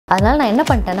அதனால நான் என்ன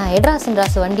பண்ணிட்டேன்னா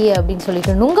எட்ராஸ் வண்டி அப்படின்னு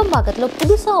சொல்லிட்டு நுங்கம்பாக்கத்துல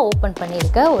புதுசா ஓபன்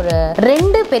பண்ணியிருக்க ஒரு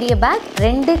 2 பெரிய பேக்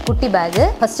 2 குட்டி பேக்.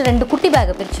 ஃபர்ஸ்ட் 2 குட்டி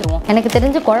பேக்கை பிரிச்சிருவோம். எனக்கு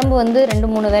தெரிஞ்ச குழம்பு வந்து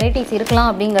 2-3 வெரைட்டிஸ் இருக்கலாம்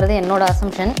அப்படிங்கிறது என்னோட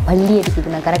அசம்ஷன். பள்ளி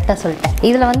அடிக்குது, நான் கரெக்டாக சொல்லிட்டேன்.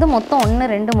 இதில் வந்து மொத்தம் 1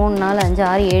 2 3 4 5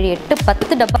 6 7 8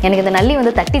 10 டப்பா. எனக்கு இந்த நல்லி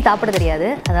வந்து தட்டி சாப்பிட தெரியாது,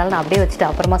 அதனால நான் அப்படியே வச்சுட்டு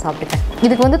அப்புறமா சாப்பிட்டுட்டேன்.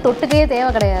 இதுக்கு வந்து தொட்டுக்கே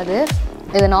தேவை கிடையாது,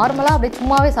 இது நார்மலாக அப்படியே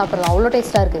சும்மாவே சாப்பிடலாம். அவ்வளோ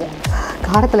டேஸ்ட்டாக இருக்குது.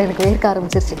 காரத்தில் எனக்கு வேர்க்க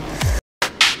ஆரம்பிச்சிருச்சு.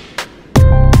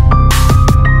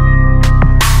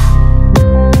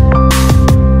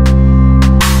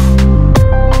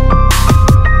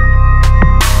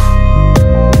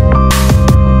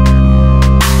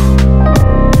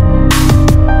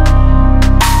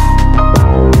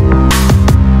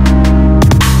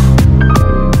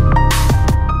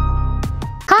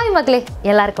 மக்களே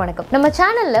எல்லாருக்கும் வணக்கம். நம்ம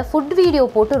சேனல்ல ஃபுட் வீடியோ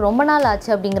போட்டு ரொம்ப நாள் ஆச்சு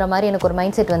அப்படிங்கிற மாதிரி எனக்கு ஒரு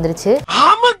மைண்ட் செட் வந்துருச்சு.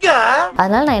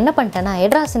 அதனால நான் என்ன பண்ணிட்டேன்னா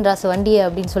எட்ராஸ் வண்டி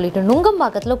அப்படின்னு சொல்லிட்டு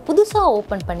நுங்கம்பாக்கத்துல புதுசா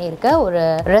ஓபன் பண்ணியிருக்க ஒரு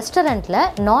ரெஸ்டாரண்ட்ல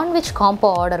நான்வெஜ் காம்போ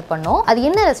ஆர்டர் பண்ணோம். அது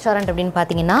என்ன ரெஸ்டாரண்ட் அப்படின்னு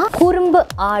பாத்தீங்கன்னா குறும்பு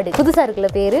ஆடு. புதுசா இருக்குல்ல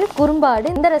பேரு, குறும்பு ஆடு.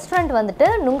 இந்த ரெஸ்டாரண்ட் வந்துட்டு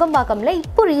நுங்கம்பாக்கம்ல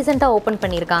இப்போ ரீசெண்டா ஓபன்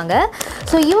பண்ணியிருக்காங்க.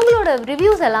 ஸோ இவங்களோட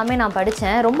ரிவ்யூஸ் எல்லாமே நான்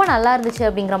படித்தேன், ரொம்ப நல்லா இருந்துச்சு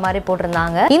அப்படிங்கிற மாதிரி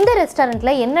போட்டிருந்தாங்க. இந்த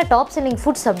ரெஸ்டாரண்ட்ல என்ன டாப் செல்லிங்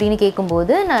ஃபுட்ஸ் அப்படின்னு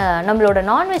கேட்கும்போது நம்மளோட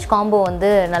நான்வெஜ் காம்போ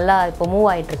வந்து நல்லா இப்போ மூவ்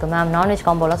ஆகிட்டு இருக்கு மேம், நான்வெஜ்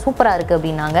காம்போலாம் சூப்பராக இருக்குது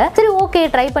அப்படின்னாங்க. சரி ஓகே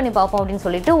ட்ரை பண்ணி பார்ப்போம் அப்படின்னு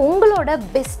சொல்லிட்டு உங்களோட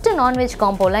பெஸ்ட் நான்வெஜ்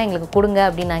காம்போலாம் எங்களுக்கு கொடுங்க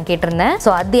அப்படின்னு நான் கேட்டிருந்தேன். ஸோ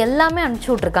அது எல்லாமே அனுப்பிச்சி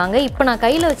விட்ருக்காங்க. இப்போ நான்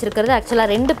கையில் வச்சிருக்கிறது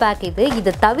ஆக்சுவலாக 2 பேக்.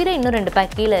 இது தவிர இன்னும் 2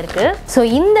 பேக் கீழே இருக்கு. ஸோ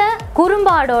இந்த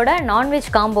குறும்பாடோட நான்வெஜ்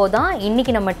காம்போ தான்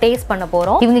இன்னைக்கு நம்ம டேஸ்ட் பண்ண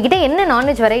போகிறோம். இவங்க கிட்ட என்ன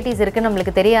நான்வெஜ் வெரைட்டிஸ் இருக்குன்னு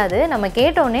நம்மளுக்கு தெரியாது. நம்ம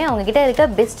கேட்டோன்னே அவங்க கிட்ட இருக்க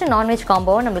பெஸ்ட் நான்வெஜ்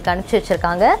காம்போவை நம்மளுக்கு அனுப்பிச்சு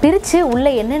வச்சிருக்காங்க. பிரிச்சு உள்ள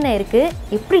என்னென்ன இருக்கு,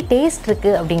 எப்படி டேஸ்ட்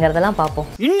இருக்கு அப்படிங்கறதெல்லாம் பார்ப்போம்.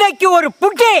 இன்னைக்கு ஒரு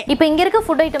புட்டி. இப்போ இங்க இருக்க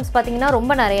ஃபுட் ஐட்டம்ஸ் பாத்தீங்கன்னா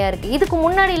ரொம்ப நிறைய இருக்கு. இதுக்கு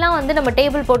முன்னாடிலாம் வந்து நம்ம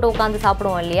டேபிள் போட்டு உட்காந்து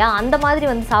சாப்பிடுவோம் இல்லையா, அந்த மாதிரி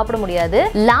வந்து சாப்பிட முடியாது.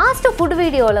 லாஸ்ட் ஃபுட்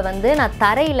வீடியோல வந்து நான்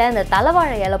தரையில இந்த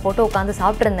தலைவாழை இலை போட்டு உட்காந்து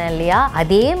சாப்பிட்டு இருந்தேன் இல்லையா,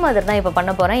 அதே மாதிரி தான் இப்போ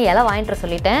பண்ண போறேன். இலை வாங்கிட்டு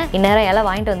சொல்லிட்டேன், இந்நேரம் இலை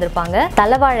வாங்கிட்டு வந்திருப்பாங்க.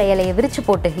 தலைவாழை இலையை விரிச்சு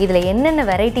போட்டு இதுல என்னென்ன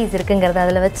வெரைட்டிஸ் இருக்குங்கிறத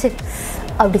அதுல வச்சு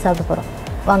அப்படி சாப்பிட போறோம்.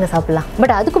 வாங்க சாப்பிடலாம்.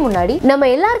 பட் அதுக்கு முன்னாடி நம்ம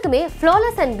எல்லாருக்குமே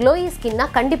ஃப்ளாலெஸ் அண்ட் க்ளோயி ஸ்கின்னா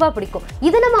கண்டிப்பா பிடிக்கும்.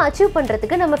 இதை நம்ம அச்சீவ்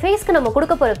பண்றதுக்கு நம்ம ஃபேஸ்க்கு நம்ம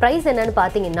கொடுக்க போற பிரைஸ் என்னன்னு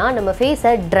பாத்தீங்கன்னா, நம்ம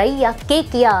ஃபேஸை ட்ரையா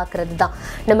கேக்கியா ஆக்குறது தான்.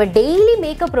 நம்ம டெய்லி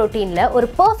மேக்கப் ரொட்டீன்ல ஒரு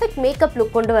பர்ஃபெக்ட் மேக்கப்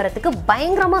லுக் கொண்டு வரதுக்கு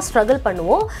பயங்கரமா ஸ்ட்ரகிள்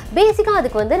பண்ணுவோம். பேசிக்கா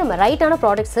அதுக்கு வந்து நம்ம ரைட்டான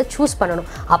ப்ராடக்ட்ஸை சூஸ் பண்ணணும்.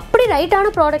 அப்படி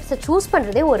ரைட்டான ப்ராடக்ட்ஸை சூஸ்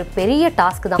பண்றதே ஒரு பெரிய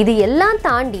டாஸ்க் தான். இது எல்லாம்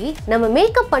தாண்டி நம்ம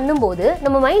மேக்கப் பண்ணும்போது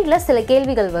நம்ம மைண்ட்ல சில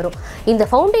கேள்விகள் வரும். இந்த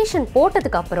ஃபவுண்டேஷன்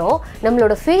போட்டதுக்கு அப்புறம்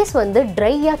நம்மளோட ஃபேஸ் வந்து ட்ரையா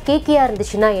கேக்கியா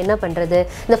இருந்துச்சுன்னா என்ன பண்றது,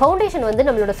 இந்த ஃபவுண்டேஷன் வந்து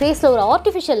நம்மளோட ஃபேஸ்ல ஒரு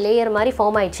ஆர்டிஃபிஷியல் லேயர் மாதிரி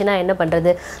ஃபார்ம் ஆயிடுச்சுன்னா என்ன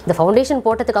பண்றது, இந்த ஃபவுண்டேஷன்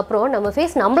போட்டதுக்கு அப்புறம் நம்ம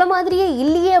ஃபேஸ் நம்மள மாதிரியே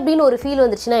இல்லையே அப்படின்னு ஒரு ஃபீல்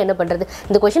வந்துச்சுன்னா என்ன பண்றது.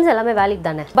 இந்த क्वेश्चंस எல்லாமே வேலிட்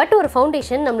தானே. பட் ஒரு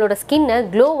ஃபவுண்டேஷன் நம்மளோட ஸ்கின்னை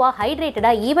க்ளோவா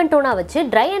ஹைட்ரேட்டடா ஈவன் டோனா வச்சு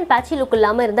ட்ரை அண்ட் பேட்சி லுக்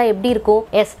இல்லாம இருந்தா எப்படி இருக்கும்?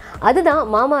 எஸ், அதுதான்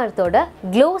மாமாஅர்த்தோட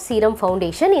க்ளோ சீரம்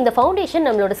ஃபவுண்டேஷன். இந்த ஃபவுண்டேஷன்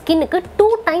நம்மளோட ஸ்கின்னுக்கு 2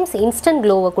 டைம்ஸ் இன்ஸ்டன்ட்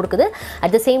க்ளோவை கொடுக்குது.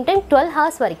 At the same time 12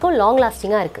 hours வரைக்கும் லாங்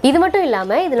லாஸ்டிங்கா இருக்கு. இது மட்டும்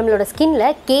இல்லாம இது நம்மளோட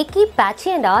ஸ்கின்ல கேக்கி பேட்சி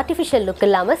அண்ட் ஆர்டிஃபிஷியல் லுக்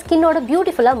இல்லாம ஸ்கின்னோட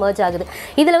பியூட்டிஃபுல்லா மர்ஜ் ஆகுது.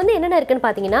 இதுல வந்து என்னென்ன இருக்குன்னு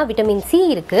பாத்தீங்கன்னா, விட்டமின் சி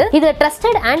இருக்கு, இதுல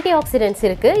ட்ரஸ்டட் ஆன்டி ஆக்சிடென்ட்ஸ்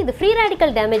இருக்கு, இது ஃப்ரீ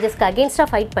ரேடிக்கல் டேமேஜஸ்க்கு அகைன்ஸ்டா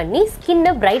ஃபைட் பண்ணி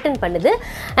ஸ்கின்னை பிரைட்டன் பண்ணுது.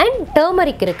 அண்ட்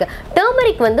டர்மரிக் இருக்கு.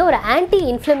 டர்மரிக் வந்து ஒரு anti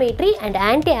inflammatory and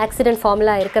anti accident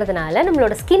formula இருக்கிறதுனால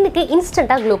நம்மளோட ஸ்கின்னுக்கு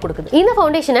இன்ஸ்டன்டா க்ளோ கொடுக்குது. இந்த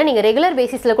ஃபவுண்டேஷனை நீங்க ரெகுலர்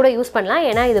பேசிஸ்ல கூட யூஸ் பண்ணலாம்.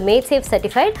 ஏன்னா இது mat safe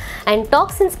certified and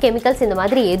toxins chemicals இந்த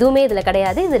மாதிரி எதுவுமே இதுல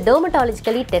கிடையாது. இது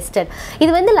டெர்மட்டாலஜிக்கலி டெஸ்டட்.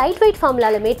 இது வந்து light weight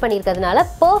ஃபார்முலால mat பண்ணியிருக்கிறதுனால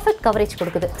perfect coverage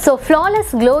கொடுக்குது. So flawless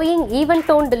glowing even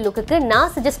toned லுக்கு நான்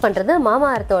சஜஸ்ட் பண்றது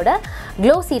மாமாஅர்த்தோட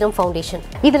க்ளோ சீரம் ஃபவுண்டேஷன்.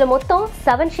 இதுல மொத்தம்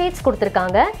 7 ஷேட்ஸ்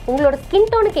கொடுத்துருக்காங்க. உங்களோட ஸ்கின்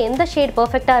டோனுக்கு எந்த ஷேட்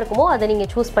பர்ஃபெக்டா இருக்குமோ அதை நீங்க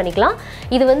சூஸ் பண்ணிக்கலாம்.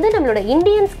 இது வந்து நம்மளோட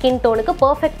இந்தியன் ஸ்கின் டோனுக்கு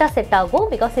பர்ஃபெக்டா செட் ஆகும்.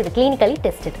 பிகாஸ் இது கிளினிக்கலி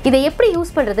டெஸ்டட். இதை எப்படி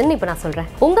யூஸ் பண்றதுன்னு இப்போ நான் சொல்றேன்.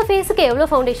 உங்க ஃபேஸுக்கு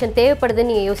எவ்வளவு ஃபவுண்டேஷன்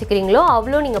தேவைப்படுதுன்னு நீங்க யோசிக்கிறீங்களோ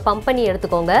அவ்வளோ நீங்க பம்ப் பண்ணி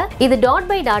எடுத்துக்கோங்க. இது டாட்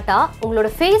பை டாட்டா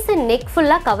உங்களோட ஃபேஸ் அண்ட் நெக்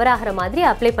ஃபுல்லா கவர் ஆகிற மாதிரி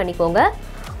அப்ளை பண்ணிக்கோங்க.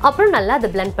 அப்புறம் நல்லா அதை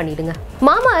பிளெண்ட் பண்ணிடுங்க.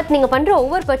 மாமாஅர்த் நீங்க பண்ற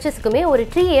ஒவ்வொரு பர்ச்சேஸ்க்குமே ஒரு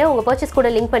ட்ரீயை உங்க பர்ச்சேஸ் கூட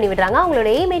லிங்க் பண்ணி விடுறாங்க. அவங்களோட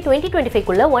எய்மே 2025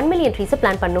 குள்ள 1 மில்லியன் ட்ரீஸ்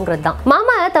பிளான் பண்ணுங்கிறது தான்.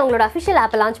 மாமாஅர்த் அவங்களோட அஃபிஷியல்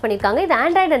ஆப் லான்ச் பண்ணிருக்காங்க. இது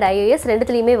ஆண்ட்ராய்டு அண்ட் iOS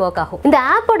ரெண்டுத்துலயுமே ஒர்க் ஆகும். இந்த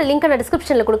ஆப்போட லிங்க் நான்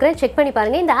டிஸ்கிரிப்ஷன்ல கொடுக்குறேன், செக் பண்ணி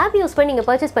பாருங்க. இந்த ஆப் யூஸ் பண்ணி நீங்க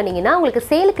பர்ச்சேஸ் பண்ணீங்கன்னா உங்களுக்கு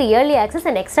சேலுக்கு இயர்லி ஆக்சஸ்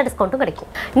அண்ட் எக்ஸ்ட்ரா டிஸ்கவுண்ட்டும்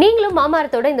கிடைக்கும். நீங்களும்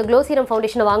மாமாஅர்த்தோட இந்த க்ளோ சீரம்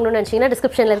ஃபவுண்டேஷன் வாங்கணும்னு நினைச்சீங்கன்னா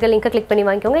டிஸ்கிரிப்ஷன்ல இருக்க லிங்கை கிளிக் பண்ணி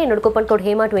வாங்கிக்கோங்க. என்னோட கூப்பன் கோட்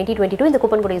Hema 2022 இந்த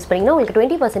கூப்பன் கோட் யூஸ் பண்ணீங்கன்னா உங்களுக்கு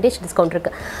 20% டிஸ்கவுண்ட்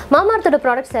இருக்கு. மாமாஅர்த்தோட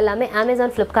ப்ராடக்ட்ஸ் எல்லாமே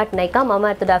Amazon, Flipkart, Nykaa,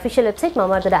 Mamaearth Mamaearth official website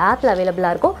Mamaearth app available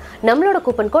இருக்கும். நம்மளோட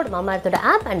coupon code Mamaearth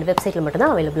app and websiteல மட்டும்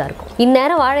தான் available இருக்கும்.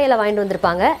 இந்நேரம் வாழை இலை வாங்கிட்டு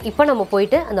வந்திருப்பாங்க. இப்போ நம்ம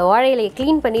போயிட்டு அந்த வாழை இலையை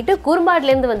க்ளீன் பண்ணிட்டு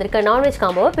குறும்பாடுல இருந்து வந்திருக்க non-veg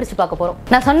காம்போவை பிரிச்சு பார்க்க போறோம்.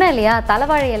 நான் சொன்னேன் இல்லையா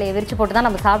தலைவாழை இலையை விரிச்சு போட்டு தான்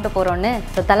நம்ம சாப்பிட போறோம்னு.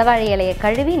 ஸோ தலைவாழை இலையை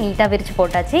கழுவி நீட்டா விரிச்சு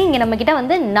போட்டாச்சு. இங்க நம்ம கிட்ட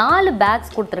வந்து 4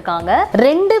 பேக்ஸ் கொடுத்துருக்காங்க.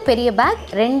 2 பெரிய பேக்,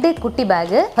 2 குட்டி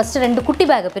பேக். ஃபர்ஸ்ட் 2 குட்டி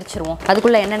பேக்கை பிரிச்சிருவோம்.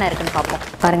 அதுக்குள்ள என்னென்ன இருக்குன்னு பார்ப்போம்.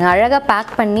 பாருங்க, அழகா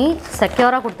பேக் பண்ணி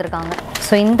செக்யூரா கொடுத்துருக்காங்க.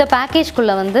 ஸோ இந்த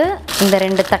பேக்கேஜ்குள்ள வந்து இந்த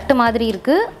 2 தட்டு மாதிரி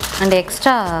இருக்கு அண்ட்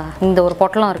எக்ஸ்ட்ரா இந்த ஒரு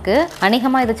பொட்டலம் இருக்கு.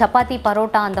 அநேகமாக இது சப்பாத்தி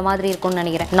பரோட்டா அந்த மாதிரி இருக்கும்னு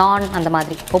நினைக்கிறேன். நான் அந்த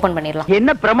மாதிரி ஓப்பன் பண்ணிடலாம்.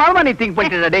 என்ன பிரமாதமா நீ திங்க்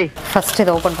பண்ணிட்டடா டேய். ஃபர்ஸ்ட்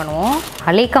இதை ஓப்பன் பண்ணுவோம்.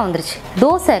 அலேக்கா வந்துருச்சு.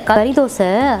 தோசை, கறி தோசை.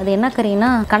 அது என்ன கறினா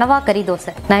கனவா கறி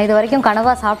தோசை. நான் இது வரைக்கும்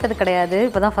கனவா சாப்பிட்டது கிடையாது.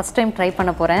 இப்போதான் ஃபர்ஸ்ட் டைம் ட்ரை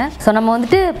பண்ண போறேன். ஸோ நம்ம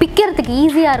வந்துட்டு பிக்கிறதுக்கு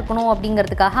ஈஸியா இருக்கணும்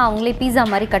அப்படிங்கிறதுக்காக அவங்களே பீஸா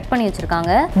மாதிரி கட் பண்ணி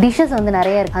வச்சிருக்காங்க. டிஷ்ஷஸ் வந்து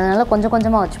நிறைய இருக்கு, அதனால கொஞ்சம்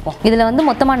கொஞ்சமா வச்சுப்போம். இதுல வந்து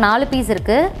மொத்தமா 4 பீஸ்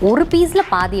இருக்கு. ஒரு பீஸ்ல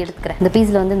பாதி எடுத்துக்கிறேன். இந்த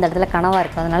பீஸ்ல வந்து இந்த இடத்துல கனவா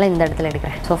இருக்கு, அதனால இந்த இடத்துல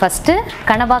எடுக்கிறேன். ஸோ ஃபர்ஸ்ட்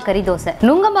கனவா கறி தோசை.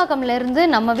 நுங்கம்பாக்கம்ல இருந்து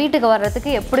நம்ம வீட்டுக்கு வர்றதுக்கு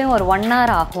எப்படியும் ஒரு 1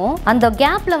 hour ஆகும். அந்த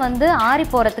கேப்ல வந்து ஆறி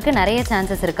போறதுக்கு நிறைய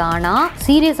சான்சஸ் இருக்கு. ஆனா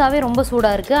சீரியஸாவே ரொம்ப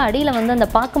சூடா இருக்கு. அடியில வந்து அந்த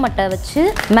பாக்கு மட்டை வச்சு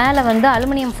மேல வந்து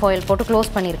அலுமினியம் ஃபாயில் போட்டு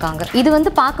க்ளோஸ் பண்ணிருக்காங்க. இது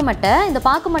வந்து பாக்கு மட்டை. இந்த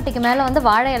பாக்கு மட்டைக்கு மேல வந்து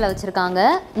வாழை இலை வச்சிருக்காங்க.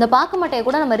 இந்த பாக்கு மட்டையை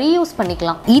கூட நம்ம ரீயூஸ்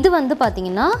பண்ணிக்கலாம். இது வந்து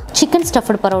பாத்தீங்கன்னா சிக்கன்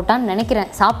ஸ்டஃப்டு பரோட்டான்னு நினைக்கிறேன்.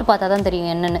 சாப்பிட்டு பார்த்தா தான்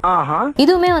தெரியும் என்னன்னு.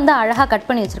 இதுவுமே வந்து அழகா கட்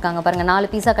பண்ணி வச்சிருக்காங்க. பாருங்க,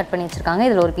 4 பீஸா கட் பண்ணி வச்சிருக்காங்க.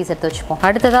 இதுல ஒரு பீஸ் எடுத்து வச்சுப்போம்.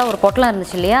 அடுத்ததா ஒரு பொட்டலம்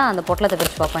இருந்துச்சு இல்லையா, அந்த பொட்டலத்தை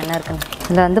பிரிச்சு பார்ப்போம் என்ன இருக்குன்னு.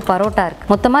 இதுல வந்து பரோட்டா இருக்கு.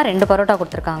 மொத்தமா 2 பரோட்டா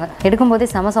கொடுத்துருக்காங்க. எடுக்கும் போதே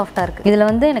செம சாஃப்டா இருக்கு. இதுல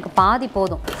வந்து எனக்கு பாதி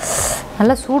போதும்.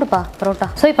 நல்லா சூடுப்பா பரோட்டா.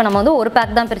 ஸோ இப்போ நம்ம வந்து ஒரு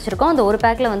பேக் தான் பிரிச்சிருக்கோம். அந்த ஒரு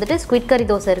பேக்ல வந்துட்டு ஸ்குவிட் கறி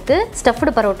தோசை இருக்கு,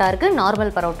 ஸ்டஃப்டு பரோட்டா இருக்கு,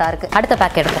 நார்மல் பரோட்டா இருக்கு. அடுத்த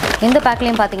பேக் எடுப்போம். இந்த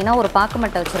பேக்லயும் பாத்தீங்கன்னா ஒரு பாக்கு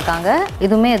மட்டை வச்சிருக்காங்க.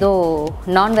 இதுவுமே ஏதோ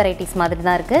நான் வெரைட்டிஸ் மாதிரி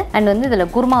தான் இருக்கு. அண்ட் வந்து இதுல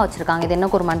குருமா வச்சிருக்காங்க. இது என்ன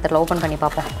குருமான்னு தெரியல, ஓப்பன் பண்ணி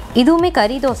பார்ப்போம். இதுவுமே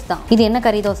கறி தோசை தான். இது என்ன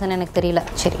கறி தோசைன்னு எனக்கு தெரியல.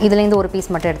 சரி, இதுல இருந்து ஒரு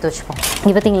பீஸ் மட்டும் எடுத்து வச்சுப்போம்.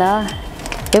 இது பார்த்தீங்களா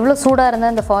எவ்வளோ சூடாக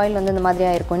இருந்தால் இந்த ஃபாயில் வந்து இந்த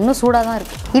மாதிரியாக இருக்கும். இன்னும் சூடாக தான்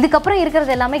இருக்குது. இதுக்கப்புறம்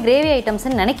இருக்கிறது எல்லாமே கிரேவி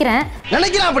ஐட்டம்ஸ்ன்னு நினைக்கிறேன்.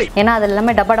 அப்படி ஏன்னா அது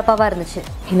எல்லாமே டப்பா டப்பாவாக இருந்துச்சு.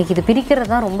 இன்னைக்கு இது பிரிக்கிறது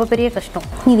தான் ரொம்ப பெரிய கஷ்டம்.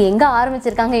 இது எங்கே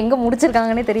ஆரம்பிச்சிருக்காங்க எங்கே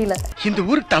முடிச்சிருக்காங்கன்னே தெரியல. இந்த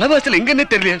ஊர் தலைவாசல் எங்கன்னே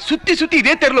தெரியல. சுற்றி சுற்றி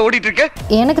இதே தெருல ஓடிட்டு இருக்க.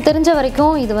 எனக்கு தெரிஞ்ச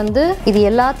வரைக்கும் இது வந்து இது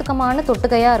எல்லாத்துக்குமான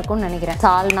தொட்டுக்கையாக இருக்கும்னு நினைக்கிறேன்.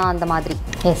 சால்னா அந்த மாதிரி.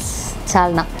 எஸ்,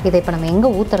 சால்னா. இதை இப்போ நம்ம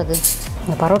எங்கே ஊற்றுறது?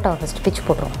 இந்த பரோட்டாவை ஃபஸ்ட்டு பிச்சு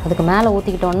போட்டுரும். அதுக்கு மேலே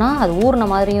ஊற்றிக்கிட்டோன்னா அது ஊறின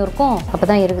மாதிரியும் இருக்கும். அப்போ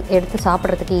தான் எடுத்து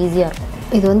சாப்பிட்றதுக்கு ஈஸியாக இருக்கும்.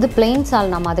 இது வந்து பிளெயின்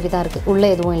சால்னா மாதிரி தான் இருக்குது. உள்ளே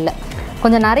எதுவும் இல்லை.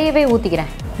 கொஞ்சம் நிறையவே ஊற்றிக்கிறேன்.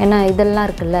 ஏன்னா இதெல்லாம்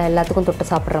இருக்குல்ல, எல்லாத்துக்கும் தொட்டு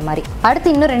சாப்பிட்ற மாதிரி.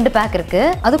 அடுத்து இன்னும் 2 பேக் இருக்குது.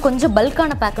 அது கொஞ்சம்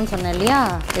பல்கான பேக்குன்னு சொன்னேன் இல்லையா,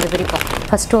 இது பிரிப்போம்.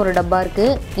 ஃபஸ்ட்டு ஒரு டப்பா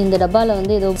இருக்குது. இந்த டப்பாவில்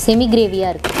வந்து ஏதோ செமி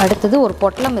கிரேவியாக இருக்குது. அடுத்தது ஒரு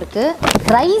பொட்டலம் இருக்குது.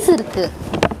 ரைஸ் இருக்குது,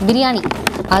 பிரியாணி.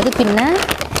 அது பின்ன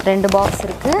 2 பாக்ஸ்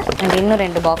இருக்குது. அண்ட் இன்னும்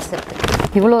 2 பாக்ஸ் இருக்குது.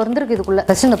 இவ்வளோ இருந்திருக்கு இதுக்குள்ளே.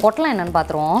 ஃபஸ்ட்டு இந்த பொட்டலம் என்னென்னு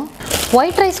பார்த்துருவோம்.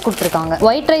 ஒயிட் ரைஸ் கொடுத்துருக்காங்க.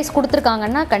 ஒயிட் ரைஸ்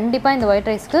கொடுத்துருக்காங்கன்னா கண்டிப்பாக இந்த ஒயிட்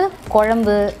ரைஸ்க்கு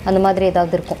குழம்பு அந்த மாதிரி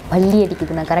ஏதாவது இருக்கும். பள்ளி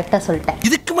அடிக்குது, நான் கரெக்டாக சொல்லிட்டேன்.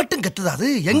 இதுக்கு மட்டும் கத்துதாது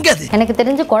எங்க அது? எனக்கு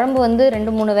தெரிஞ்ச குழம்பு வந்து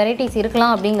 2-3 வெரைட்டிஸ்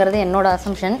இருக்கலாம் அப்படிங்கிறது என்னோட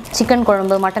அசம்ஷன். சிக்கன்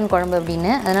குழம்பு, மட்டன் குழம்பு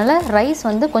அப்படின்னு. அதனால ரைஸ்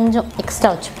வந்து கொஞ்சம்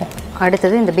எக்ஸ்ட்ரா வச்சுப்போம்.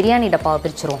 அடுத்தது இந்த பிரியாணி டப்பாவை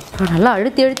பிரிச்சிருவோம். நல்லா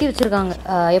அழுத்தி வச்சுருக்காங்க.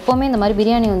 எப்போவுமே இந்த மாதிரி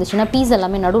பிரியாணி வந்துச்சுன்னா பீஸ்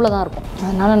எல்லாமே நடுவில் தான் இருக்கும்.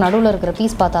 அதனால் நடுவில் இருக்கிற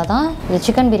பீஸ் பார்த்தா தான் இது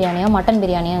சிக்கன் பிரியாணியா மட்டன்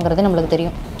பிரியாணியாங்கிறது நம்மளுக்கு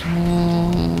தெரியும்.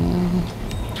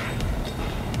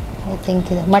 ஐ திங்க்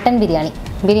இது மட்டன்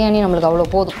பிரியாணி நம்மளுக்கு அவ்வளோ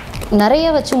போதும். நிறைய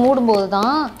வச்சு மூடும்போது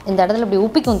தான் இந்த இடத்துல இப்படி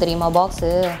உப்பிக்கும் தெரியுமா பாக்ஸு,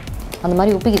 அந்த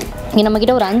மாதிரி உப்பிக்குது. இங்கே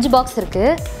நம்மக்கிட்ட ஒரு 5 பாக்ஸ்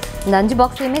இருக்குது. இந்த 5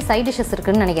 பாக்ஸ்லேயுமே சைட் டிஷ்ஷஸ்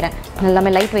இருக்குதுன்னு நினைக்கிறேன்.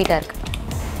 எல்லாமே லைட் வெயிட்டாக இருக்குது.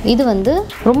 இது வந்து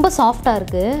ரொம்ப சாஃப்டாக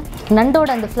இருக்குது. நண்டோட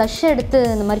அந்த ஃப்ளஷ் எடுத்து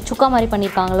இந்த மாதிரி சுக்கா மாதிரி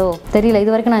பண்ணியிருக்காங்களோ தெரியல.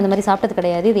 இது வரைக்கும் நான் இந்த மாதிரி சாப்பிட்டது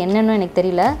கிடையாது. இது என்னென்னு எனக்கு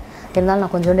தெரியல. இருந்தாலும்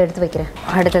நான் கொஞ்சோண்டு எடுத்து வைக்கிறேன்.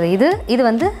 அடுத்தது இது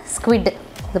வந்து ஸ்குவிட்.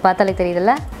 இது பார்த்தாலே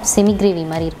தெரியுதுல்ல, செமி கிரேவி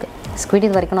மாதிரி இருக்குது. ஸ்குவிட்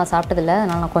இது வரைக்கும் நான் சாப்பிட்டதில்லை,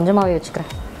 அதனால் நான் கொஞ்சமாகவே வச்சுக்கிறேன்.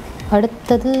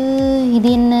 அடுத்தது இது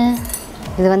என்ன?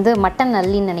 இது வந்து மட்டன்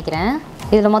நல்லின்னு நினைக்கிறேன்.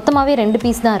 இதில் மொத்தமாகவே 2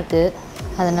 பீஸ் தான் இருக்குது.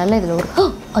 அதனால் இதில் ஒரு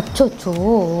அச்சோச்சோ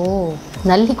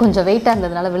நல்லி கொஞ்சம் வெயிட்டாக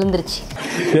இருந்ததுனால விழுந்துருச்சு.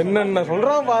 என்னென்ன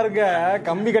சொல்கிறான் பாருங்க,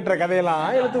 கம்பி கட்டுற கதையெல்லாம்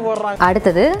எடுத்து போடுறாங்க.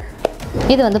 அடுத்தது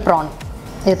இது வந்து ப்ரான்.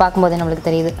 இது பார்க்கும்போதே நம்மளுக்கு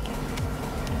தெரியுது.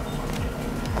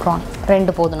 ப்ரான்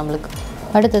 2 போதும் நம்மளுக்கு.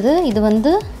 அடுத்தது இது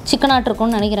வந்து சிக்கனாக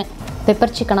இருக்கும்னு நினைக்கிறேன்.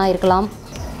 பெப்பர் சிக்கனாக இருக்கலாம்.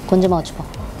 கொஞ்சமாக வச்சுப்போம்.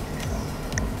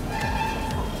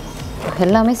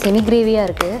 எல்லாமே செமி கிரேவியாக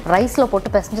இருக்குது. ரைஸில் போட்டு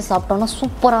பிசைஞ்சு சாப்பிட்டோன்னா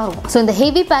சூப்பராக இருக்கும். ஸோ இந்த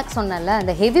ஹெவி பேக் சொன்னேன்ல,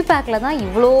 இந்த ஹெவி பேக்கில் தான்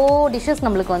இவ்வளோ டிஷ்ஷஸ்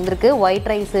நம்மளுக்கு வந்திருக்கு. ஒயிட்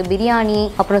ரைஸு, பிரியாணி,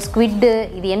 அப்புறம் ஸ்குவிட்டு.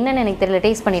 இது என்னென்னு எனக்கு தெரியல,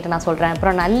 டேஸ்ட் பண்ணிவிட்டு நான் சொல்கிறேன்.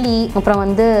 அப்புறம் நல்லி, அப்புறம்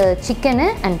வந்து சிக்கனு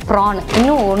அண்ட் ப்ரான்.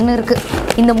 இன்னும் ஒன்று இருக்குது.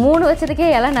 இந்த 3 வச்சதுக்கே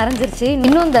எல்லாம் நிறைஞ்சிருச்சு.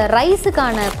 இன்னும் இந்த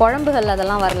ரைஸுக்கான குழம்புகள்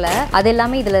அதெல்லாம் வரல. அது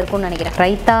எல்லாமே இதில் இருக்கும்னு நினைக்கிறேன்.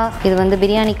 ரைத்தா, இது வந்து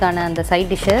பிரியாணிக்கான அந்த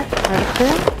சைட் டிஷ்ஷு. அடுத்து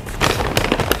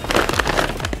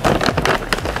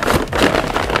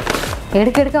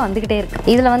எடுக்க வந்துக்கிட்டே இருக்குது.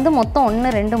 இதில் வந்து மொத்தம்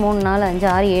 1 2 3 4 5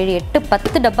 6 7 8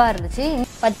 10 டப்பா இருந்துச்சு.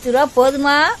 10 ரூபா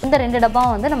போதுமா? இந்த 2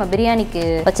 டப்பாவும் வந்து நம்ம பிரியாணிக்கு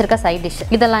வச்சிருக்க சைட் டிஷ்.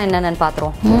 இதெல்லாம் என்னென்னு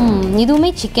பார்த்துருவோம். இதுவுமே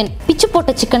சிக்கன், பிச்சு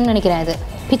போட்ட சிக்கன் நினைக்கிறேன். இது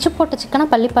பிச்சு போட்ட சிக்கனா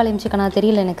பள்ளிப்பாளையம் சிக்கனா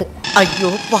தெரியல எனக்கு. ஐயோ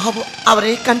பாவம்,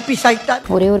 அவரே கன்ஃபியூஸ் ஆயிட்டார்.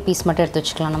 ஒரே ஒரு பீஸ் மட்டும் எடுத்து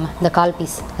வச்சுக்கலாம் நம்ம, இந்த 1/4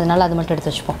 பீஸ். அதனால அது மட்டும்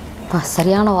எடுத்து வச்சுப்போம்.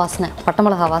 சரியான வாசனை, பட்டை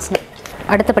மிளகா வாசனை.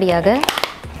 அடுத்தபடியாக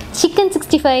சிக்கன்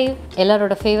 65,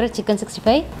 எல்லாரோட ஃபேவரட் சிக்கன்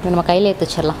 65. இது நம்ம கையில் எடுத்து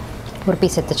வச்சிடலாம். ஒரு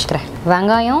பீஸ் எடுத்து வச்சுக்கிறேன்.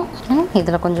 வெங்காயம்,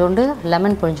 இதில் கொஞ்சோண்டு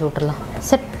லெமன் புழிஞ்சு விட்டுடலாம்.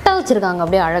 செட்டாக வச்சுருக்காங்க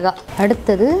அப்படியே அழகாக.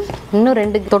 அடுத்தது இன்னும்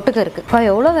 2 தொட்டுக்க இருக்குது. இப்போ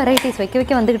எவ்வளோ வெரைட்டிஸ்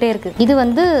வைக்க வந்துக்கிட்டே இருக்குது. இது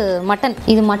வந்து மட்டன்.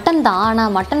 இது மட்டன் தான்,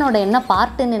 ஆனால் மட்டனோட என்ன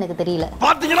பார்ட்டுன்னு எனக்கு தெரியல.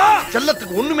 பார்த்தீங்களா,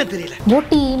 செல்லத்துக்கு ஒன்றுமே தெரியல.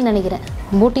 போட்டின்னு நினைக்கிறேன்,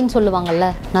 போட்டின்னு சொல்லுவாங்கள்ல.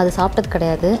 நான் அது சாப்பிட்டது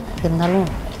கிடையாது. இருந்தாலும்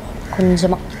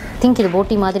கொஞ்சமாக திங்க் இது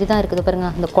போட்டி மாதிரி தான் இருக்குது. பாருங்க,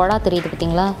 அந்த குழா தெரியுது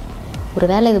பார்த்தீங்களா? ஒரு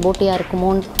வேளை இது போட்டியாக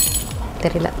இருக்குமோன்னு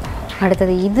தெரியல.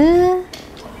 அடுத்தது இது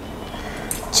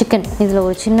சிக்கன். இதில்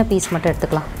ஒரு சின்ன பீஸ் மட்டும்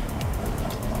எடுத்துக்கலாம்.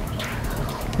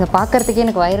 இதை பார்க்குறதுக்கே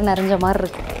எனக்கு வயிறு நிறைஞ்ச மாதிரி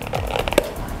இருக்குது.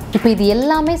 இப்போ இது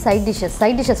எல்லாமே சைட்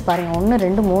டிஷ்ஷஸ் பாருங்கள். 1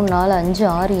 2 3 4 5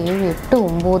 6 7 8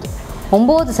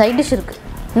 9 சைட் டிஷ் இருக்குது.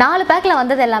 4 பேக்கில்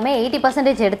வந்தது எல்லாமே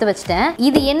 80% எடுத்து வச்சிட்டேன்.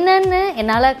 இது என்னன்னு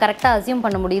என்னால் கரெக்டாக அசியூம்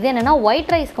பண்ண முடியுது. என்னென்னா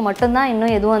ஒயிட் ரைஸ்க்கு மட்டும்தான்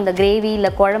இன்னும் எதுவும் அந்த கிரேவி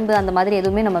இல்லை குழம்பு அந்த மாதிரி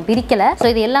எதுவுமே நம்ம பிரிக்கலை. ஸோ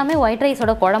இது எல்லாமே ஒயிட்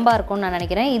ரைஸோட குழம்பா இருக்கும்னு நான்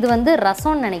நினைக்கிறேன். இது வந்து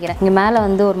ரசம்னு நினைக்கிறேன். இங்கே மேலே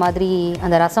வந்து ஒரு மாதிரி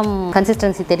அந்த ரசம்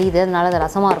கன்சிஸ்டன்சி தெரியுது, அதனால அது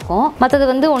ரசமாக இருக்கும். மற்றது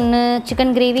வந்து 1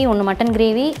 சிக்கன் கிரேவி, 1 மட்டன்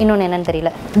கிரேவி, இன்னொன்று என்னன்னு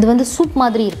தெரியல. இது வந்து சூப்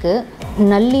மாதிரி இருக்குது.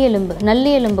 நல்லி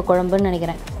எலும்பு குழம்புன்னு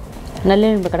நினைக்கிறேன். நல்லி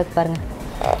எலும்பு கிடக்கு பாருங்கள்.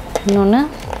 இன்னொன்று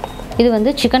இது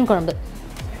வந்து சிக்கன் குழம்பு.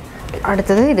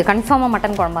 அடுத்தது இது கன்ஃபார்மாக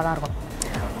மட்டன் குழம்பாக தான் இருக்கும்.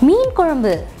 மீன்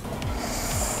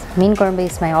குழம்பு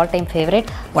is my all time favourite.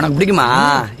 உனக்கு பிடிக்குமா?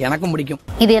 எனக்கும் பிடிக்கும்.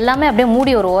 இது எல்லாமே அப்படியே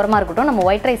மூடி ஒரு ஓரமாக இருக்கட்டும். நம்ம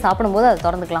ஒயிட் ரைஸ் சாப்பிடும்போது அதை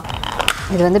திறந்துக்கலாம்.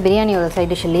 இது வந்து பிரியாணியோட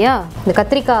சைட் டிஷ் இல்லையா? இந்த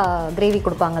கத்திரிக்காய் கிரேவி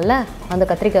கொடுப்பாங்கல்ல, அந்த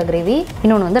கத்திரிக்காய் கிரேவி.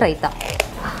 இன்னொன்று வந்து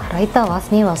ரைத்தா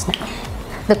வாசனை.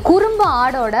 இந்த குறும்பு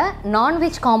ஆடோட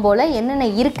நான்வெஜ் காம்போவில் என்னென்ன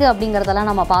இருக்குது அப்படிங்கிறதெல்லாம்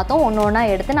நம்ம பார்த்தோம். ஒன்றா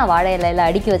எடுத்து நான் வாழை இலையில்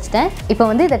அடுக்கி வச்சுட்டேன். இப்போ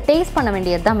வந்து இதை டேஸ்ட் பண்ண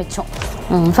வேண்டியது தான் மிச்சம்.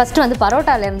 ஃபஸ்ட்டு வந்து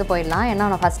பரோட்டாலேருந்து போயிடலாம். ஏன்னா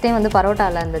நான் ஃபஸ்ட் டைம் வந்து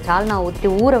பரோட்டாவில் அந்த சால்னா ஊற்றிட்டு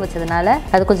ஊற வச்சதுனால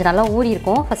அது கொஞ்சம் நல்லா ஊறி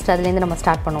இருக்கும். ஃபஸ்ட்டு அதுலேருந்து நம்ம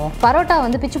ஸ்டார்ட் பண்ணுவோம். பரோட்டா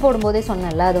வந்து பிச்சு போடும்போதே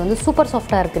சொன்னேன்ல, அது வந்து சூப்பர்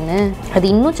சாஃப்டாக இருக்குன்னு. அது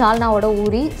இன்னும் சால்னாவோட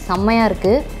ஊறி செம்மையாக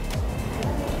இருக்குது.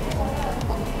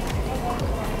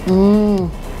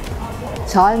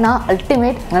 சால்னா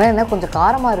அல்டிமேட். ஆனால் என்ன கொஞ்சம்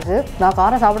காரமாக இருக்குது. நான்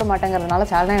காரம் சாப்பிட மாட்டேங்கிறதுனால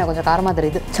சால்னா எனக்கு கொஞ்சம் காரமாக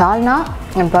தெரியுது. சால்னா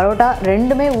அண்ட் பரோட்டா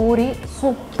ரெண்டுமே ஊறி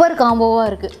சூப்பர் காம்போவாக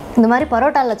இருக்குது. இந்த மாதிரி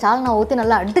பரோட்டாவில் சால்னா ஊற்றி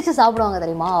நல்லா அடித்து சாப்பிடுவாங்க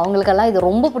தெரியுமா? அவங்களுக்கெல்லாம் இது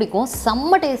ரொம்ப பிடிக்கும்.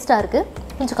 செம்ம டேஸ்ட்டாக இருக்குது,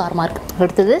 கொஞ்சம் காரமாக இருக்குது.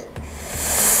 அடுத்தது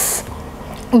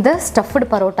இந்த ஸ்டஃப்டு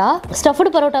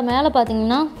பரோட்டா மேலே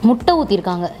பார்த்தீங்கன்னா முட்டை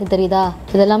ஊற்றிருக்காங்க. இது தெரியுதா?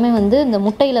 இதெல்லாமே வந்து இந்த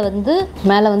முட்டையில் வந்து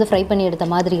மேலே வந்து ஃப்ரை பண்ணி எடுத்த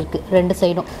மாதிரி இருக்குது 2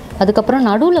 சைடும். அதுக்கப்புறம்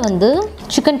நடுவில் வந்து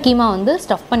சிக்கன் கீமா வந்து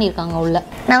ஸ்டஃப் பண்ணியிருக்காங்க உள்ள.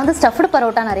 நான் வந்து ஸ்டஃப்டு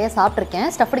பரோட்டா நிறைய சாப்பிட்ருக்கேன்,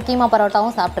 ஸ்டஃப்டு கீமா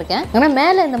பரோட்டாவும் சாப்பிட்ருக்கேன். ஆனால்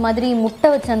மேலே இந்த மாதிரி முட்டை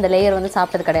வச்சு அந்த லேயர் வந்து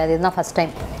சாப்பிட்டது கிடையாது. இதுதான் ஃபஸ்ட்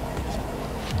டைம்.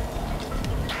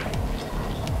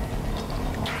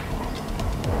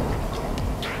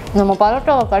 நம்ம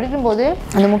பரோட்டாவை கடிக்கும் போது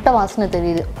அந்த முட்டை வாசனை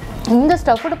தெரியுது. இந்த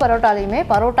ஸ்டஃப்டு பரோட்டாலையுமே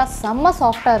பரோட்டா செம்ம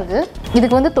சாஃப்டாக இருக்குது.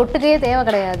 இதுக்கு வந்து தொட்டுக்கே தேவை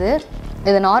கிடையாது.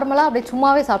 இது நார்மலாக அப்படியே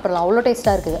சும்மாவே சாப்பிட்றலாம், அவ்வளோ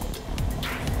டேஸ்ட்டாக இருக்குது.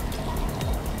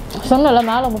 சொன்னல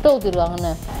மேலே முட்டை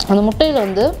ஊற்றிடுவாங்கன்னு. அந்த முட்டையில்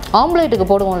வந்து ஆம்லேட்டுக்கு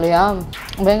போடுவோம் இல்லையா,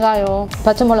 வெங்காயம்,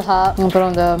 பச்சை மிளகா, அப்புறம்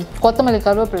இந்த கொத்தமல்லி,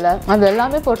 கருவேப்பிலை, அது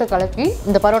எல்லாமே போட்டு கலக்கி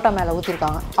இந்த பரோட்டா மேலே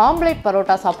ஊற்றிருக்காங்க. ஆம்லேட்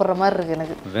பரோட்டா சாப்பிட்ற மாதிரி இருக்குது.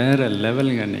 எனக்கு வேறு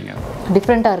லெவலுங்க. நீங்கள்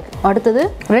டிஃப்ரெண்ட்டாக இருக்குது. அடுத்தது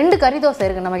 2 கறி தோசை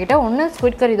இருக்குது நம்மக்கிட்ட. ஒன்று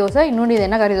ஸ்குவிட் கறி தோசை, இன்னொன்று இது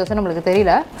என்ன கறி தோசை நம்மளுக்கு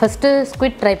தெரியல. ஃபஸ்ட்டு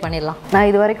ஸ்குவிட் ட்ரை பண்ணிடலாம். நான்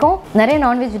இது வரைக்கும் நிறைய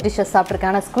நான்வெஜ் டிஷ்ஷஸ்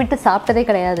சாப்பிட்ருக்கேன், ஆனால் ஸ்குவிட் சாப்பிட்டதே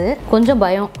கிடையாது. கொஞ்சம்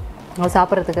பயம்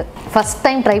சாப்பிட்றதுக்கு. ஃபஸ்ட்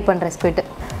டைம் ட்ரை பண்ணுறேன் ஸ்குவிட்.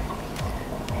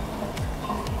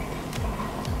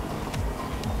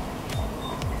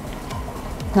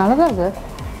 நல்லா தான் இருக்குது.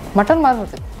 மட்டன் மாதிரி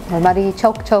இருக்குது. அது மாதிரி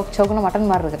சவுக்குன்னு மட்டன்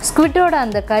மாதிரி இருக்குது. ஸ்குவிட்டோட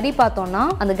அந்த கறி பார்த்தோன்னா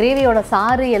அந்த கிரேவியோட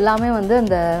சாறு எல்லாமே வந்து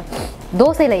அந்த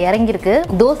தோசையில் இறங்கியிருக்கு.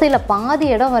 தோசையில் பாதி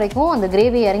இடம் வரைக்கும் அந்த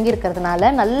கிரேவி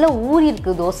இறங்கியிருக்கிறதுனால நல்ல ஊறி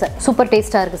இருக்குது தோசை. சூப்பர்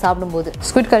டேஸ்ட்டாக இருக்குது சாப்பிடும்போது.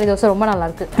 ஸ்குவிட் கறி தோசை ரொம்ப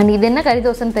நல்லாயிருக்கு. அண்ட் இது என்ன கறி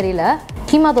தோசைன்னு தெரியல,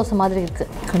 கீமா தோசை மாதிரி இருக்குது.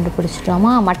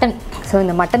 கண்டுபிடிச்சிட்டோமா? மட்டன். ஸோ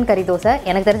இந்த மட்டன் கறி தோசை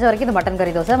எனக்கு தெரிஞ்ச வரைக்கும் இந்த மட்டன்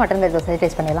கறி தோசை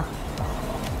டேஸ்ட் பண்ணிடலாம்.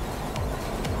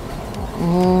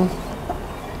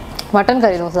 மட்டன்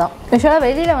கறி தோசை தான். யூஸ்வலாக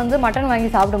வெளியில் வந்து மட்டன் வாங்கி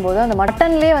சாப்பிடும்போது அந்த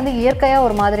மட்டன்லேயே வந்து இயற்கையாக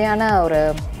ஒரு மாதிரியான ஒரு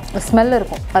ஸ்மெல்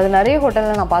இருக்கும். அது நிறைய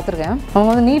ஹோட்டலில் நான் பார்த்துருக்கேன். அவங்க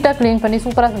வந்து நீட்டாக க்ளீன் பண்ணி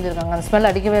சூப்பராக செஞ்சுருக்காங்க. அந்த ஸ்மெல்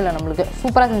அடிக்கவே இல்லை நம்மளுக்கு.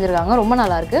 சூப்பராக செஞ்சுருக்காங்க, ரொம்ப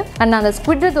நல்லாயிருக்கு. அண்ட் அந்த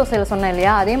ஸ்குவிட் தோசையில் சொன்னேன்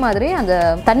இல்லையா, அதே மாதிரி அந்த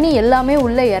தண்ணி எல்லாமே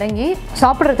உள்ளே இறங்கி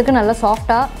சாப்பிட்றதுக்கு நல்லா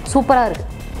சாஃப்டாக சூப்பராக இருக்குது.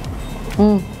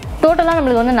 டோட்டலாக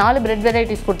நம்மளுக்கு வந்து 4 பிரெட்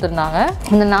வெரைட்டிஸ் கொடுத்துருந்தாங்க.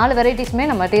 இந்த 4 வெரைட்டிஸுமே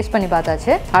நம்ம டேஸ்ட் பண்ணி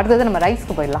பார்த்தாச்சு. அடுத்தது நம்ம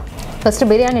ரைஸ்க்கு போயிடலாம். ஃபர்ஸ்ட்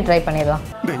பிரியாணி ட்ரை பண்ணிடலாம்.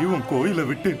 தெய்வம் கோயிலை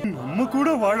விட்டு நம்ம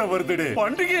கூட வாழ வருதுடே,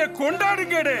 பண்டிகையை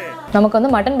கொண்டாடுங்கடே. நமக்கு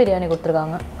வந்து மட்டன் பிரியாணி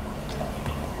கொடுத்துருக்காங்க.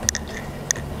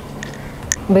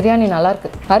 பிரியாணி நல்லாயிருக்கு.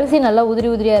 அரிசி நல்லா உதிரி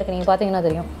உதிரியாக இருக்குது, நீங்கள் பார்த்தீங்கன்னா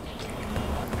தெரியும்.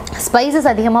 ஸ்பைசஸ்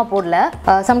அதிகமாக போடல.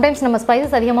 சம்டைம்ஸ் நம்ம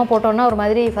ஸ்பைசஸ் அதிகமாக போட்டோம்னா ஒரு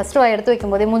மாதிரி ஃபஸ்ட்டு எடுத்து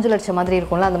வைக்கும் போதே மூஞ்சில் அடிச்ச மாதிரி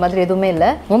இருக்கும்ல, அந்த மாதிரி எதுவுமே இல்லை.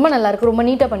 ரொம்ப நல்லாயிருக்கு, ரொம்ப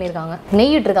நீட்டாக பண்ணியிருக்காங்க.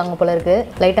 நெய் இட்டுருக்காங்க போல இருக்குது,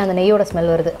 லைட்டாக அந்த நெய்யோட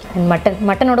ஸ்மெல் வருது.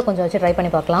 மட்டனோட கொஞ்சம் வச்சு ட்ரை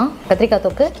பண்ணி பார்க்கலாம். கத்திரிக்காய்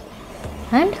தொக்கு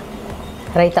அண்ட்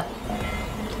ரைத்தா.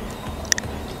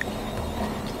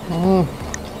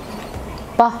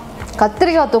 பா,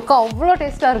 கத்திரிக்காய் தொக்கு அவ்வளோ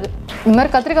டேஸ்ட்டாக இருக்குது. இந்த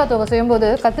மாதிரி கத்திரிக்காய் தொகை செய்யும்போது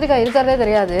கத்திரிக்காய் இருக்கிறதே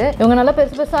தெரியாது. இவங்க நல்லா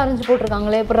பெருசு பெருசாக அரிஞ்சு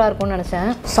போட்டிருக்காங்களே, எப்படா இருக்கும்னு நினச்சேன்.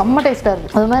 செம்ம டேஸ்ட்டாக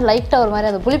இருக்குது. அது மாதிரி லைட்டாக ஒரு மாதிரி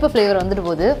அந்த புளிப்பு ஃப்ளேவர் வந்துட்டு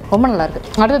போகுது. ரொம்ப நல்லாயிருக்கு.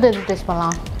 அடுத்தது எது டேஸ்ட்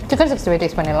பண்ணலாம்? சிக்கன் 65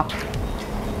 டேஸ்ட் பண்ணிடலாம்.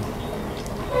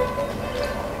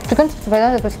 சிக்கன் 65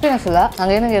 தான் கிறிஸ்பினஸ் இல்லை,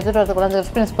 அங்கேருந்து எடுத்துகிட்டு வரதுக்குள்ள அந்த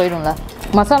கிறிஸ்பினஸ் போயிடும்ல.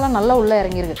 மசாலா நல்லா உள்ளே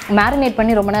இறங்கியிருக்கு. மேரினேட்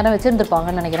பண்ணி ரொம்ப நேரம்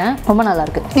வச்சுருந்துருப்பாங்கன்னு நினைக்கிறேன். ரொம்ப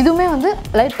நல்லாயிருக்கு. இதுவுமே வந்து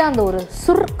லைட்டாக அந்த ஒரு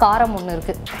சுர் காரம் ஒன்று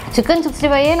இருக்குது. சிக்கன்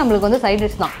 65 நம்மளுக்கு வந்து சைட்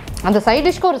டிஷ் தான். அந்த சைட்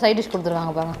டிஷ்க்கு ஒரு சைட் டிஷ்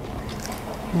கொடுத்துருக்காங்க பாருங்கள்.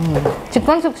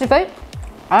 சிக்கன் 65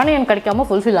 ஆனியன் கிடைக்காம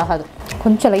ஃபுல்ஃபில் ஆகாது.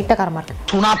 கொஞ்சம் லைட்டாக காரமாக இருக்குது.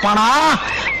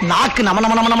 நாக்கு நம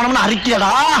நம நம நம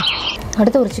அரிக்கிறடா.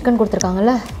 அடுத்து ஒரு சிக்கன்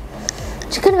கொடுத்துருக்காங்கல்ல.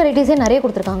 சிக்கன் வெரைட்டிஸே நிறைய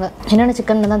கொடுத்துருக்காங்க. என்னென்ன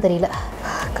சிக்கன் தான் தெரியல.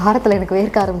 காரத்தில் எனக்கு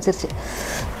வேர்க்க ஆரம்பிச்சிருச்சு.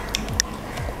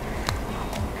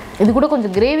 இது கூட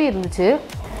கொஞ்சம் கிரேவி இருந்துச்சு.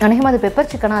 அநேகமாக அது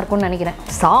பெப்பர் சிக்கனாக இருக்கும்னு நினைக்கிறேன்.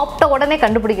 சாப்பிட்ட உடனே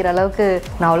கண்டுபிடிக்கிற அளவுக்கு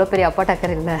நான் அவ்வளோ பெரிய அப்பா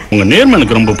டக்கர் இல்லை. உங்க நேர்மை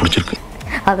எனக்கு ரொம்ப பிடிச்சிருக்கு,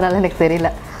 அதனால எனக்கு தெரியல.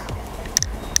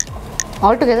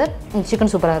 ஆல்டுகெதர்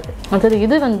சிக்கன் சூப்பராக இருக்குது. அடுத்தது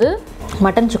இது வந்து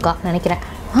மட்டன் சுக்கா நினைக்கிறேன்.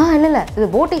 இல்லை இது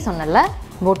போட்டி சொன்னல,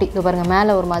 போட்டி. இது பாருங்கள்,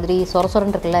 மேலே ஒரு மாதிரி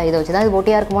சொரன்னு இருக்குல்ல, இதை வச்சு தான் இது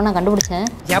போட்டியாக இருக்குமோ நான் கண்டுபிடிச்சேன்.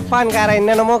 ஜப்பான்கார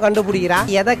என்னென்னமோ கண்டுபிடிக்கிறா,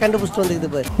 எதை கண்டுபிடிச்சிட்டு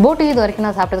வந்துக்குது பாரு. போட்டி இது வரைக்கும்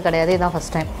நான் சாப்பிட்டது கிடையாது, இதுதான்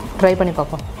ஃபஸ்ட் டைம். ட்ரை பண்ணி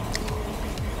பார்ப்போம்.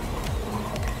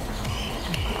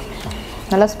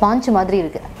 நல்லா ஸ்பாஞ்ச் மாதிரி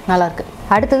இருக்குது, நல்லாயிருக்கு.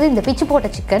 அடுத்தது இந்த பிச்சு போட்ட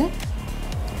சிக்கன்.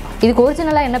 இதுக்கு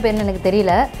ஒரிஜினலாக என்ன பேருன்னு எனக்கு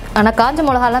தெரியல, ஆனால் காஞ்ச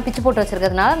மிளகாலாம் பிச்சு போட்டு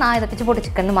வச்சுருக்கிறதுனால நான் இதை பிச்சு போட்ட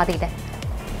சிக்கன் மாற்றிக்கிட்டேன்.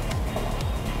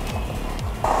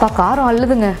 காரம்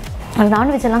அள்ளுதுங்க. அது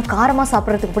நான்வெஜ் எல்லாம் காரமாக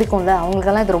சாப்பிட்றதுக்கு பிடிக்கும்ல,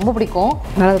 அவங்களுக்கெல்லாம் இது ரொம்ப பிடிக்கும்.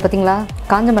 நல்லா பார்த்தீங்களா,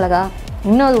 காஞ்ச மிளகா.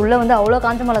 இன்னும் அது உள்ளே வந்து அவ்வளோ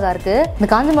காஞ்ச மிளகா இருக்குது. இந்த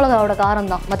காஞ்ச மிளகாவோட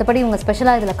காரம் தான். மற்றபடி இவங்க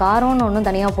ஸ்பெஷலாக இதில் காரம்னு ஒன்றும்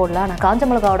தனியாக போடல. ஆனால் காஞ்ச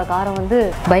மிளகாவோட காரம் வந்து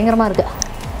பயங்கரமாக இருக்குது.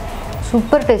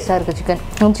 சூப்பர் டேஸ்ட்டாக இருக்குது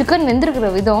சிக்கன். சிக்கன் வெந்திருக்கிற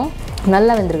விதம்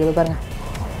நல்லா வெந்திருக்குது பாருங்கள்,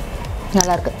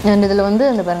 நல்லாயிருக்கு. அண்ட் இதில் வந்து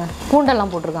இந்த பாருங்கள்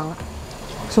பூண்டெல்லாம் போட்டிருக்காங்க,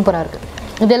 சூப்பராக இருக்குது.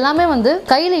 இது எல்லாமே வந்து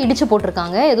கையில் இடித்து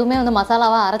போட்டிருக்காங்க, எதுவுமே வந்து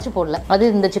மசாலாவாக அரைச்சி போடல. அது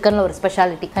இந்த சிக்கனில் ஒரு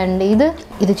ஸ்பெஷாலிட்டி. அண்ட்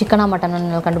இது சிக்கனா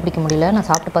மட்டன்னு கண்டுபிடிக்க முடியல, நான்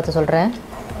சாப்பிட்டு பார்த்து சொல்கிறேன்.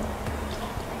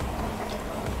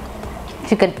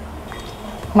 சிக்கன்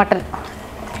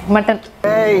மட்டன்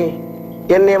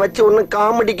என்னை வச்சு ஒன்றும்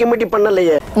காமெடி கிமெடி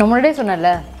பண்ணலையே. நான் முன்னாடியே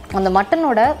சொன்னேன்ல, அந்த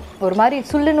மட்டனோட ஒரு மாதிரி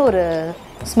சுல்லுன்னு ஒரு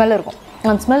ஸ்மெல் இருக்கும்.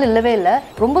 அந்த ஸ்மெல் இல்லவே இல்லை.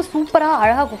 ரொம்ப சூப்பராக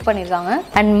அழகாக குக் பண்ணியிருக்காங்க.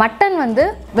 அண்ட் மட்டன் வந்து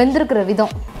வெந்திருக்கிற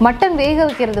விதம், மட்டன் வேக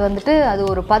வைக்கிறது வந்துட்டு அது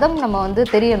ஒரு பதம் நம்ம வந்து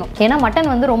தெரியணும். ஏன்னா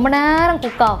மட்டன் வந்து ரொம்ப நேரம்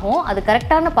குக் ஆகும், அது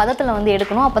கரெக்டான பதத்தில் வந்து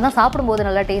எடுக்கணும். அப்போ தான் சாப்பிடும்போது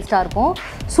நல்லா டேஸ்ட்டாக இருக்கும்.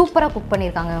 சூப்பராக குக்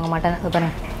பண்ணியிருக்காங்க இவங்க மட்டன். அது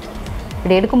பாருங்கள்,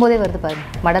 இப்படி எடுக்கும்போதே வருது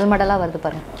பாருங்கள், மடலாக வருது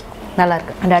பாருங்கள்,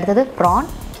 நல்லாயிருக்கு. அண்ட் அடுத்தது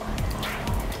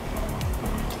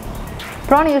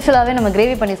ப்ரான் யூஸ்வலாகவே நம்ம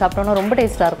கிரேவி பண்ணி சாப்பிட்டோன்னா ரொம்ப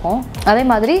டேஸ்ட்டாக இருக்கும். அதே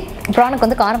மாதிரி ப்ரானுக்கு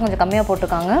வந்து காரம் கொஞ்சம் கம்மியாக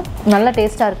போட்டிருக்காங்க, நல்லா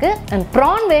டேஸ்ட்டாக இருக்குது. அண்ட்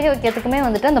ப்ரான் வேக வைக்கிறதுக்குமே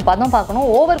வந்துட்டு அந்த பதம் பார்க்கணும்.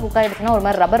 ஓவர் குக் ஆகிடுச்சுன்னா ஒரு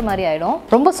மாதிரி ரப்பர் மாதிரி ஆகிடும்.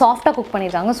 ரொம்ப சாஃப்டாக குக்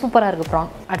பண்ணியிருக்காங்க, சூப்பராக இருக்குது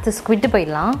ப்ரான். அடுத்து ஸ்குவிட்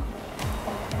போயிடலாம்.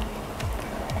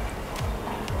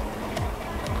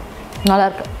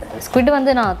 நல்லாயிருக்கு. ஸ்குவிட்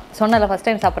வந்து நான் சொன்னல ஃபஸ்ட்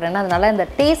டைம் சாப்பிட்றேன்னா, அதனால இந்த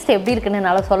டேஸ்ட் எப்படி இருக்குன்னு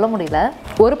என்னால் சொல்ல முடியல.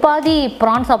 ஒரு பாதி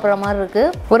ப்ரான் சாப்பிட்ற மாதிரி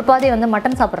இருக்குது, ஒரு பாதி வந்து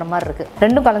மட்டன் சாப்பிட்ற மாதிரி இருக்குது.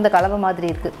 ரெண்டும் கலந்த கலவை மாதிரி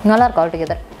இருக்குது, நல்லாயிருக்கு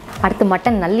ஆல்டுகெதர். அடுத்து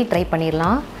மட்டன் நல்லி ட்ரை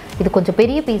பண்ணிடலாம். இது கொஞ்சம்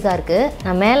பெரிய பீஸாக இருக்குது.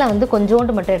 நான் மேலே வந்து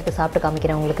கொஞ்சோண்டு மட்டும் எடுத்து சாப்பிட்டு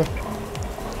காமிக்கிறேன் உங்களுக்கு.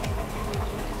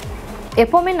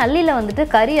 எப்போவுமே நல்லியில் வந்துட்டு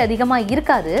கறி அதிகமாக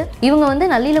இருக்காது. இவங்க வந்து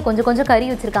நல்லியில் கொஞ்சம் கறி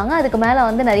வச்சுருக்காங்க, அதுக்கு மேலே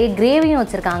வந்து நிறைய கிரேவியும்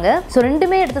வச்சுருக்காங்க. ஸோ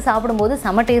ரெண்டுமே எடுத்து சாப்பிடும்போது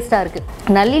செம டேஸ்ட்டாக இருக்குது.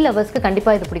 நல்லி லவர்ஸ்க்கு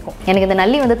கண்டிப்பாக இது பிடிக்கும். எனக்கு இந்த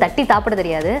நல்லி வந்து தட்டி சாப்பிட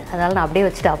தெரியாது, அதனால் நான் அப்படியே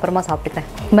வச்சுட்டு அப்புறமா சாப்பிட்டுக்கிறேன்.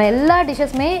 நம்ம எல்லா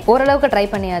டிஷ்ஷஸுமே ஓரளவுக்கு ட்ரை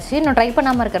பண்ணியாச்சு. இன்னும் ட்ரை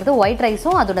பண்ணாமல் இருக்கிறது ஒயிட்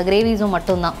ரைஸும் அதோட கிரேவிஸும்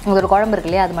மட்டும்தான். அதோட குழம்பு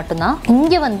இருக்கு இல்லையா, அது மட்டும்தான்.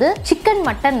 இங்கே வந்து சிக்கன்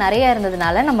மட்டன் நிறைய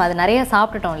இருந்ததுனால நம்ம அதை நிறைய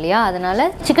சாப்பிட்டுட்டோம் இல்லையா, அதனால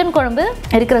சிக்கன் குழம்பு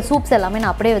இருக்கிற சூப்ஸ் எல்லாமே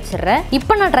நான் அப்படியே வச்சிடுறேன்.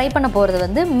 இப்போ நான் ட்ரை பண்ண போகிறது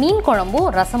வந்து மீன் குழம்பும்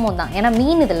ரசமும் தான். ஏன்னா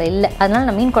மீன் இதில் இல்லை, அதனால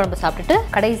நான் மீன் குழம்பு சாப்பிட்டுட்டு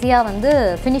கடைசியாக வந்து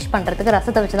ஃபினிஷ் பண்ணுறதுக்கு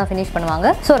ரசத்தை வச்சு தான் ஃபினிஷ் பண்ணுவாங்க.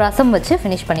 ஸோ ரசம் வச்சு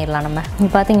ஃபினிஷ் பண்ணிடலாம். நம்ம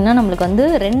பார்த்தீங்கன்னா நம்மளுக்கு வந்து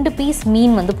 2 பீஸ்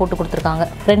மீன் வந்து போட்டு கொடுத்துருக்காங்க,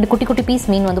 2 குட்டி பீஸ்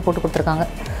மீன் வந்து போட்டு கொடுத்துருக்காங்க.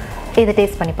 இதை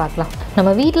டேஸ்ட் பண்ணி பார்க்கலாம். நம்ம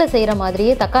வீட்டில் செய்கிற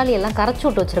மாதிரியே தக்காளி எல்லாம் கரைச்சி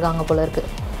விட்டு வச்சுருக்காங்க போல இருக்குது.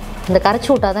 இந்த கரைச்சி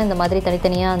விட்டால் தான் இந்த மாதிரி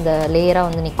தனித்தனியாக அந்த லேயராக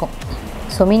வந்து நிற்கும்.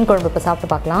 ஸோ மீன் குழம்பு இப்போ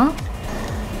சாப்பிட்டு பார்க்கலாம்.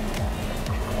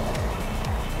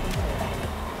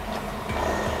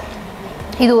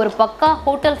 இது ஒரு பக்கா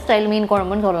ஹோட்டல் ஸ்டைல் மீன்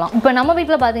குழம்புன்னு சொல்லலாம். இப்போ நம்ம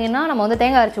வீட்டில் பார்த்தீங்கன்னா நம்ம வந்து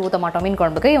தேங்காய் அரைச்சி ஊற்ற மாட்டோம் மீன்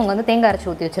குழம்புக்கு. இவங்க வந்து தேங்காய் அரைச்சி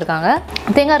ஊற்றி வச்சுருக்காங்க.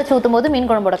 தேங்காய் அரைச்சி ஊற்றும் போது மீன்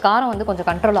குழம்போட காரம் வந்து கொஞ்சம்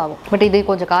கண்ட்ரோல் ஆகும். பட் இது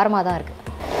கொஞ்சம் காரமாக தான் இருக்குது.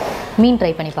 மீன்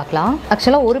ட்ரை பண்ணி பார்க்கலாம்.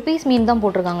 ஆக்சுவலாக ஒரு பீஸ் மீன் தான்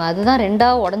போட்டிருக்காங்க, அதுதான்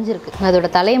 2ஆக உடஞ்சிருக்கு. அதோட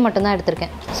தலையை மட்டும்தான்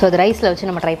எடுத்திருக்கேன். ஸோ அது ரைஸில் வச்சு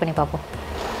நம்ம ட்ரை பண்ணி பார்ப்போம்.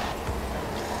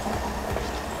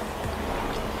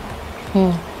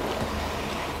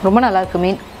 ரொம்ப நல்லாயிருக்கு.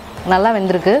 மீன் நல்லா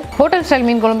வெந்திருக்கு. ஹோட்டல் ஸ்டைல்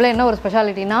மீன் குழம்புல என்ன ஒரு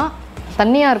ஸ்பெஷாலிட்டினா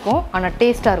தண்ணியாக இருக்கும் ஆனால்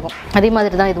டேஸ்ட்டாக இருக்கும். அதே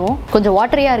மாதிரி தான் இதுவும் கொஞ்சம்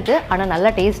வாட்டரியாக இருக்குது ஆனால் நல்லா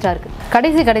டேஸ்ட்டாக இருக்குது.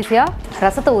 கடைசியாக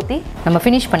ரசத்தை ஊற்றி நம்ம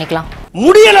ஃபினிஷ் பண்ணிக்கலாம்.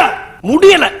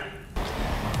 முடியல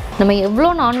நம்ம எவ்வளோ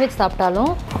நான்வெஜ் சாப்பிட்டாலும்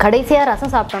கடைசியாக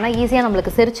ரசம் சாப்பிட்டோன்னா ஈஸியாக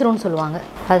நம்மளுக்கு செரிச்சிரும்னு சொல்லுவாங்க.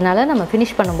 அதனால நம்ம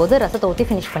ஃபினிஷ் பண்ணும்போது ரசத்தை ஊற்றி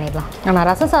ஃபினிஷ் பண்ணிடலாம். ஆனால்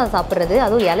ரசம் சாதம் சாப்பிட்றது,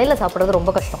 அதுவும் இலையில சாப்பிட்றது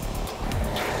ரொம்ப கஷ்டம்.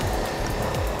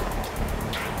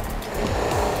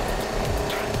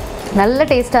 நல்ல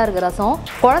டேஸ்ட்டாக இருக்குது ரசம்.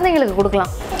 குழந்தைங்களுக்கு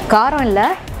கொடுக்கலாம். காரம் இல்லை,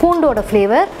 பூண்டோட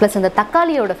ஃப்ளேவர் ப்ளஸ் இந்த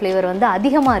தக்காளியோட ஃப்ளேவர் வந்து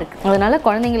அதிகமாக இருக்குது. அதனால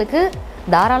குழந்தைங்களுக்கு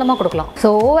தாராளமாக கொடுக்கலாம். ஸோ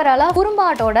ஓவராலாக குறும்பு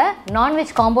ஆட்டோட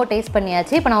நான்வெஜ் காம்போ டேஸ்ட்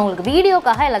பண்ணியாச்சு. இப்போ நான் உங்களுக்கு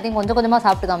வீடியோக்காக எல்லாத்தையும் கொஞ்சம் கொஞ்சமாக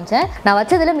சாப்பிட்டு காமிச்சேன். நான்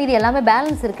வச்சதில் மீதி எல்லாமே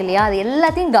பேலன்ஸ் இருக்கு இல்லையா, அது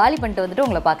எல்லாத்தையும் காலி பண்ணிட்டு வந்துட்டு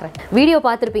உங்களை பார்க்குறேன். வீடியோ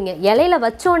பார்த்துருப்பீங்க. இலையில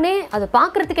வச்சோடனே அது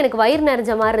பார்க்குறதுக்கு எனக்கு வயிறு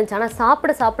நிறைஞ்ச மாதிரி இருந்துச்சு. ஆனால்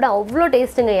சாப்பிட அவ்வளோ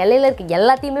டேஸ்ட்டுங்க. இலையில இருக்க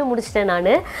எல்லாத்தையுமே முடிச்சிட்டேன்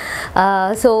நான்.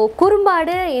 ஸோ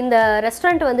குறும்பாடு இந்த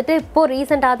ரெஸ்டாரண்ட் வந்துட்டு இப்போது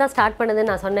ரீசெண்டாக தான் ஸ்டார்ட்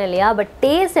பண்ணதுன்னு நான் சொன்னேன் இல்லையா, பட்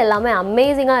டேஸ்ட் எல்லாமே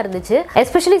அமேசிங்காக இருந்துச்சு.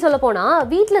 எஸ்பெஷலி சொல்ல போனால்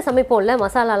வீட்டில் சமைப்போம்ல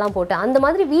மசாலாலாம் போட்டு, அந்த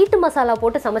மாதிரி வீட்டு மசாலா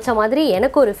போட்டு சமைச்ச மாதிரி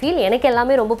எனக்கு ஒரு ஃபீல். எனக்கு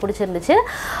எல்லாமே ரொம்ப பிடிச்சிருந்துச்சு.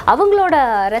 அவங்களோட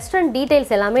ரெஸ்டாரண்ட்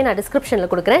டீடைல்ஸ் எல்லாமே நான் டிஸ்கிரிப்ஷனில்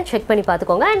கொடுக்குறேன், செக் பண்ணி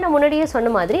பார்த்துக்கோங்க. அண்ட் நான் முன்னாடியே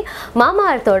சொன்ன மாதிரி மாமா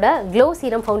அர்த்தோட க்ளோ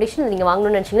சீரம் ஃபவுண்டேஷன் நீங்கள்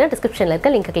வாங்கணும்னு நினச்சிங்கன்னா டிஸ்கிரிப்ஷனில்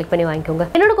இருக்க லிங்க் கிளிக் பண்ணி வாங்கிக்கோங்க.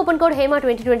 என்னோட கூப்பன் கோட் ஹேமா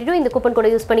 2022 இந்த கூப்பன்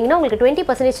கோட் யூஸ் பண்ணிங்கன்னா உங்களுக்கு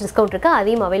 20% டிஸ்கவுண்ட் இருக்குது.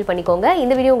 அதையும் அவைல் பண்ணிக்கோங்க.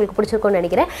 இந்த வீடியோ உங்களுக்கு பிடிச்சிருக்கும்னு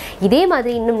நினைக்கிறேன். இதே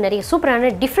மாதிரி இன்னும் நிறைய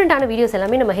சூப்பரான டிஃப்ரெண்டான வீடியோஸ்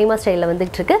எல்லாமே நம்ம ஹேமா ஸ்டைலில்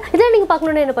வந்துட்டு இருக்கு. இதெல்லாம் நீங்கள்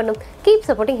பார்க்கணுன்னு என்ன பண்ணும், keep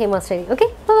supporting Hema style. Okay,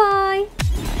 பாய்.